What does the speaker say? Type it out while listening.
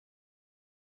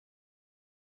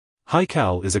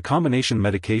High-cal is a combination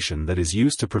medication that is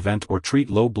used to prevent or treat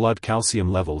low blood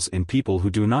calcium levels in people who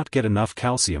do not get enough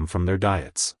calcium from their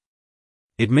diets.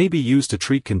 It may be used to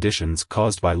treat conditions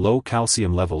caused by low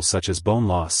calcium levels such as bone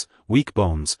loss, weak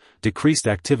bones, decreased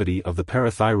activity of the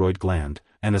parathyroid gland,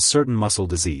 and a certain muscle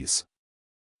disease.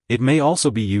 It may also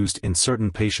be used in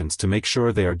certain patients to make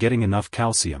sure they are getting enough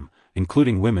calcium,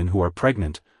 including women who are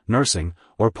pregnant, nursing,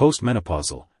 or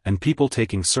postmenopausal, and people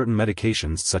taking certain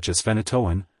medications such as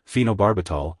phenytoin,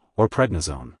 phenobarbital, or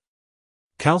prednisone.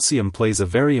 Calcium plays a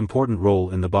very important role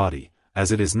in the body,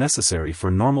 as it is necessary for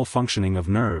normal functioning of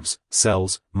nerves,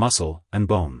 cells, muscle, and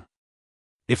bone.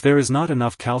 If there is not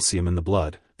enough calcium in the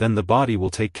blood, then the body will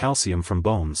take calcium from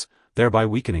bones, thereby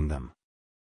weakening them.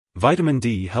 Vitamin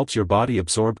D helps your body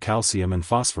absorb calcium and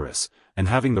phosphorus, and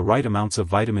having the right amounts of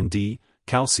vitamin D,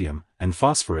 calcium, and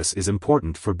phosphorus is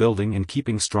important for building and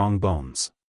keeping strong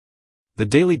bones. The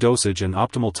daily dosage and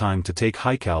optimal time to take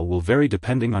high-cal will vary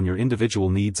depending on your individual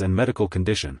needs and medical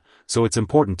condition, so it's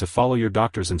important to follow your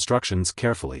doctor's instructions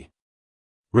carefully.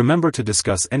 Remember to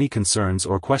discuss any concerns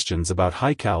or questions about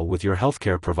high-cal with your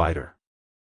healthcare provider.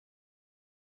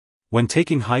 When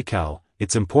taking high-cal,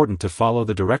 it's important to follow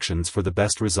the directions for the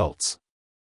best results.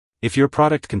 If your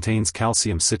product contains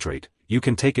calcium citrate, you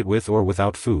can take it with or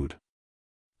without food.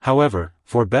 However,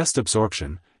 for best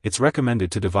absorption, it's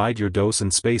recommended to divide your dose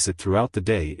and space it throughout the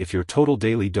day if your total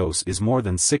daily dose is more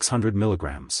than 600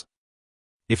 milligrams.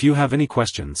 If you have any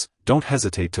questions, don't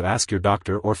hesitate to ask your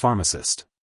doctor or pharmacist.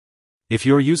 If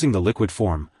you're using the liquid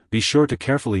form, be sure to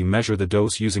carefully measure the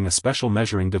dose using a special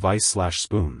measuring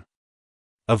device/spoon.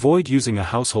 Avoid using a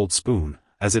household spoon,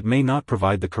 as it may not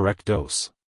provide the correct dose.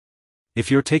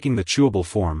 If you're taking the chewable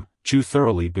form, chew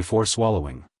thoroughly before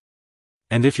swallowing.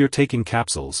 And if you're taking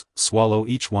capsules, swallow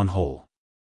each one whole.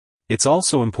 It's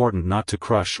also important not to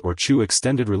crush or chew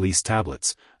extended-release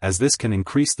tablets, as this can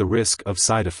increase the risk of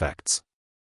side effects.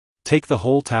 Take the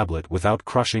whole tablet without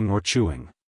crushing or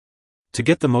chewing. To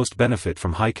get the most benefit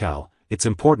from high-cal, it's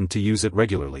important to use it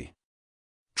regularly.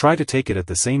 Try to take it at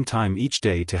the same time each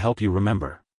day to help you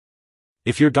remember.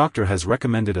 If your doctor has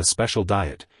recommended a special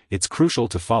diet, it's crucial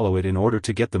to follow it in order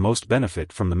to get the most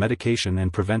benefit from the medication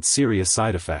and prevent serious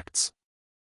side effects.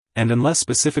 And unless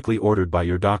specifically ordered by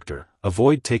your doctor,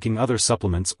 avoid taking other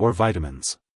supplements or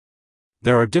vitamins.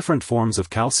 There are different forms of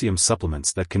calcium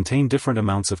supplements that contain different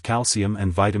amounts of calcium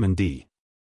and vitamin D.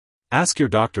 Ask your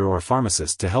doctor or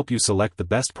pharmacist to help you select the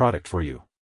best product for you.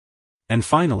 And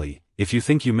finally, if you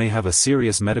think you may have a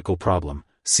serious medical problem,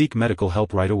 seek medical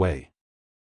help right away.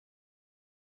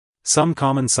 Some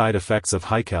common side effects of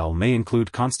high-cal may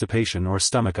include constipation or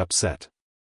stomach upset.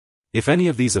 If any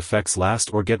of these effects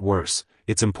last or get worse,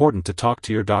 it's important to talk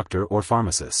to your doctor or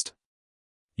pharmacist.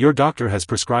 Your doctor has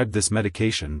prescribed this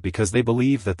medication because they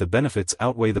believe that the benefits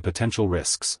outweigh the potential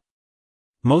risks.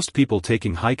 Most people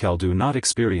taking high-cal do not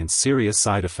experience serious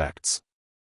side effects.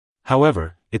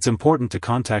 However, it's important to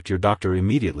contact your doctor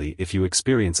immediately if you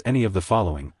experience any of the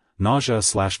following: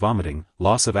 nausea/vomiting,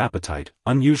 loss of appetite,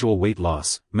 unusual weight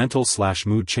loss,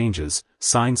 mental/mood changes,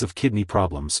 signs of kidney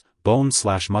problems,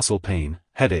 bone/muscle pain,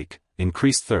 headache,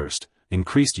 increased thirst,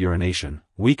 increased urination,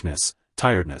 weakness,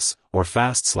 tiredness, or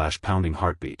fast/pounding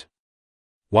heartbeat.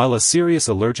 While a serious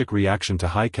allergic reaction to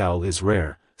high-cal is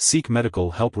rare, seek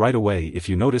medical help right away if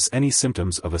you notice any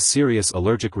symptoms of a serious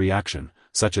allergic reaction,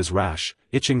 such as rash,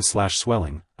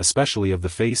 itching/swelling, especially of the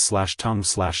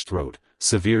face/tongue/throat,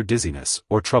 severe dizziness,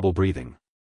 or trouble breathing.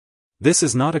 This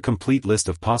is not a complete list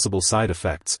of possible side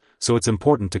effects, so it's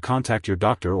important to contact your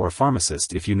doctor or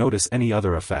pharmacist if you notice any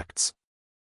other effects.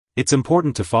 It's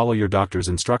important to follow your doctor's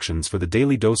instructions for the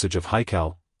daily dosage of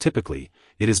high-cal. Typically,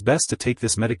 it is best to take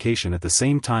this medication at the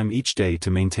same time each day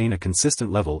to maintain a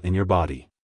consistent level in your body.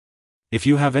 If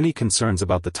you have any concerns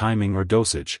about the timing or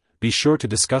dosage, be sure to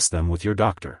discuss them with your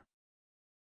doctor.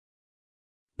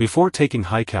 Before taking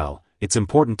high-cal, it's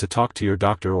important to talk to your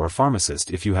doctor or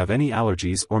pharmacist if you have any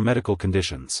allergies or medical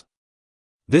conditions.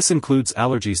 This includes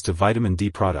allergies to vitamin D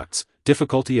products,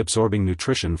 difficulty absorbing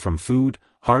nutrition from food,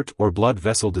 heart or blood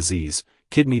vessel disease,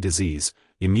 kidney disease,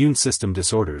 immune system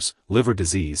disorders, liver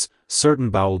disease,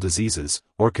 certain bowel diseases,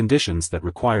 or conditions that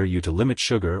require you to limit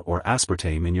sugar or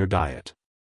aspartame in your diet.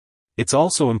 It's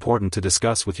also important to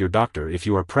discuss with your doctor if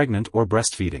you are pregnant or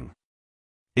breastfeeding.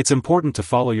 It's important to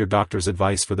follow your doctor's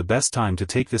advice for the best time to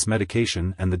take this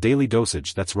medication and the daily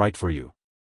dosage that's right for you.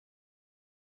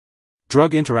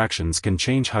 Drug interactions can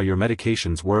change how your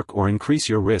medications work or increase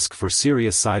your risk for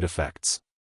serious side effects.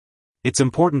 It's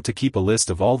important to keep a list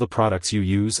of all the products you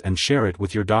use and share it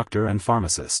with your doctor and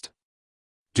pharmacist.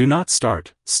 Do not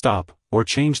start, stop, or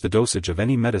change the dosage of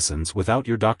any medicines without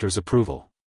your doctor's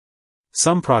approval.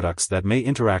 Some products that may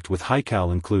interact with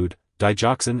high-cal include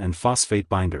digoxin and phosphate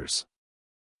binders.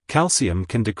 Calcium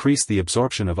can decrease the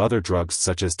absorption of other drugs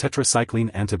such as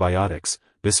tetracycline antibiotics,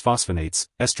 bisphosphonates,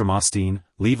 estromostine,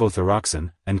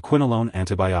 levothyroxine, and quinolone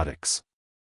antibiotics.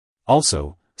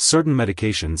 Also, certain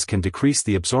medications can decrease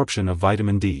the absorption of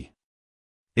vitamin D.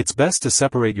 It's best to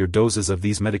separate your doses of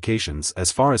these medications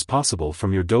as far as possible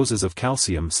from your doses of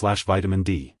calcium/vitamin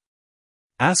D.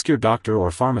 Ask your doctor or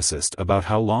pharmacist about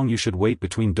how long you should wait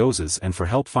between doses and for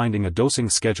help finding a dosing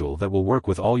schedule that will work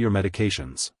with all your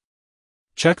medications.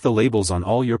 Check the labels on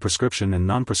all your prescription and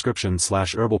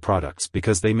non-prescription/herbal products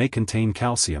because they may contain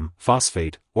calcium,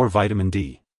 phosphate, or vitamin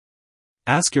D.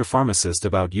 Ask your pharmacist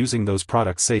about using those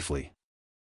products safely.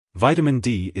 Vitamin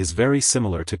D is very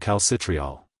similar to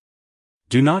calcitriol.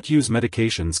 Do not use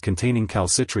medications containing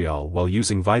calcitriol while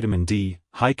using vitamin D.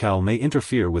 High-cal may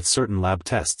interfere with certain lab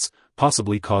tests,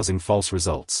 possibly causing false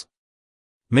results.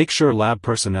 Make sure lab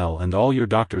personnel and all your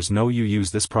doctors know you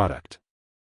use this product.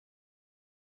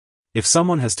 If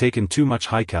someone has taken too much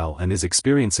high-cal and is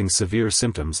experiencing severe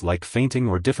symptoms like fainting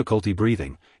or difficulty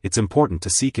breathing, it's important to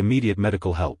seek immediate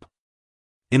medical help.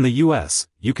 In the U.S.,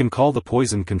 you can call the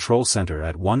Poison Control Center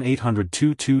at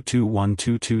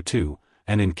 1-800-222-1222,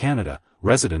 and in Canada,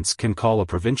 residents can call a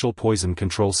provincial poison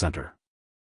control center.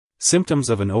 Symptoms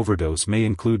of an overdose may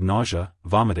include nausea,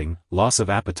 vomiting, loss of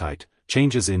appetite,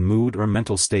 changes in mood or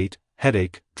mental state,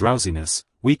 headache, drowsiness,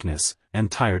 weakness, and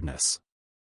tiredness.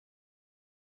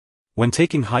 When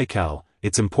taking high-cal,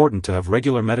 it's important to have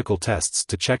regular medical tests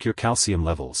to check your calcium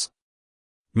levels.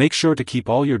 Make sure to keep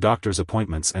all your doctor's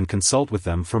appointments and consult with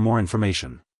them for more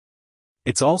information.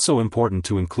 It's also important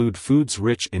to include foods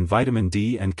rich in vitamin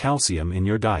D and calcium in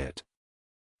your diet.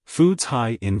 Foods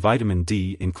high in vitamin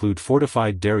D include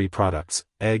fortified dairy products,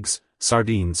 eggs,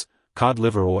 sardines, cod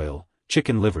liver oil,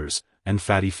 chicken livers, and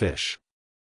fatty fish.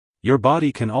 Your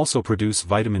body can also produce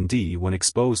vitamin D when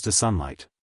exposed to sunlight.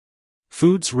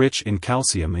 Foods rich in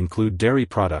calcium include dairy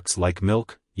products like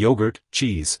milk, yogurt,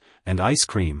 cheese, and ice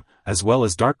cream, as well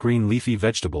as dark green leafy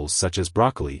vegetables such as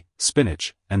broccoli,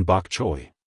 spinach, and bok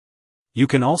choy. You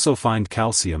can also find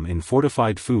calcium in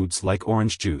fortified foods like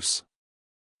orange juice.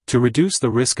 To reduce the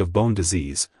risk of bone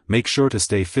disease, make sure to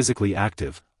stay physically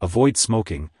active, avoid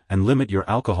smoking, and limit your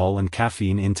alcohol and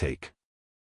caffeine intake.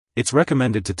 It's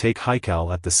recommended to take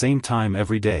high-cal at the same time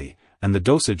every day, and the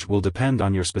dosage will depend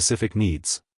on your specific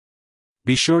needs.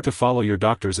 Be sure to follow your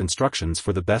doctor's instructions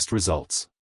for the best results.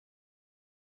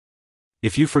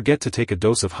 If you forget to take a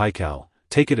dose of high-cal,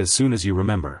 take it as soon as you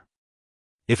remember.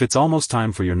 If it's almost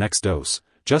time for your next dose,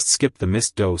 just skip the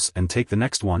missed dose and take the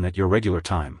next one at your regular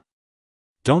time.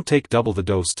 Don't take double the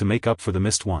dose to make up for the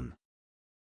missed one.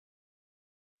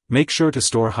 Make sure to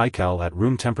store high-cal at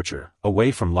room temperature,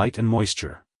 away from light and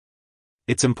moisture.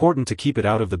 It's important to keep it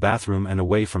out of the bathroom and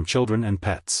away from children and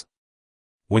pets.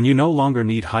 When you no longer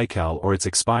need high-cal or it's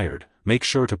expired, make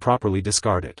sure to properly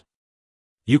discard it.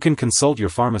 You can consult your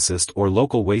pharmacist or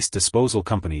local waste disposal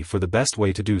company for the best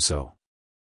way to do so.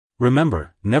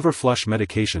 Remember, never flush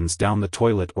medications down the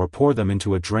toilet or pour them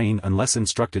into a drain unless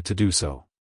instructed to do so.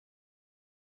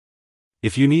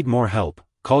 If you need more help,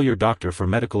 call your doctor for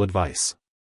medical advice.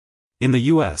 In the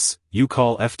U.S., you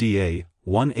call FDA,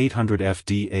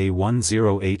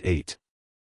 1-800-FDA-1088.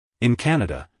 In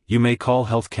Canada, you may call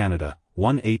Health Canada,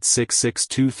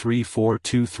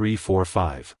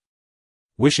 1-866-234-2345.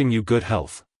 Wishing you good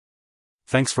health.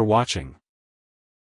 Thanks for watching.